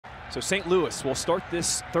So St. Louis will start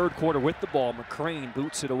this third quarter with the ball. McCrane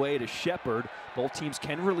boots it away to Shepherd. Both teams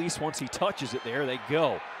can release once he touches it. There they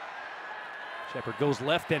go. Shepherd goes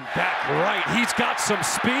left and back right. He's got some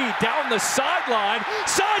speed down the sideline.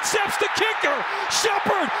 Sidesteps the kicker.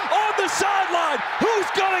 Shepherd on the sideline. Who's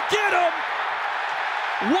going to get him?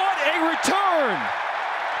 What a return.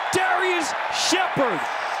 Darrius Shepherd,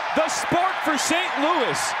 the spark for St.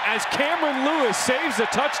 Louis, as Cameron Lewis saves a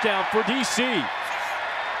touchdown for DC.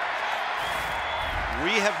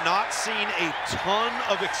 We have not seen a ton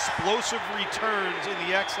of explosive returns in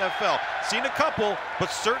the XFL. Seen a couple, but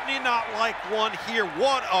certainly not like one here.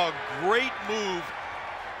 What a great move,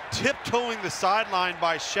 tiptoeing the sideline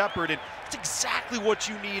by Shepherd, and it's exactly what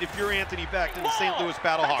you need if you're Anthony Becht in the St. Louis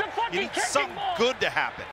Battlehawks. You need something good to happen.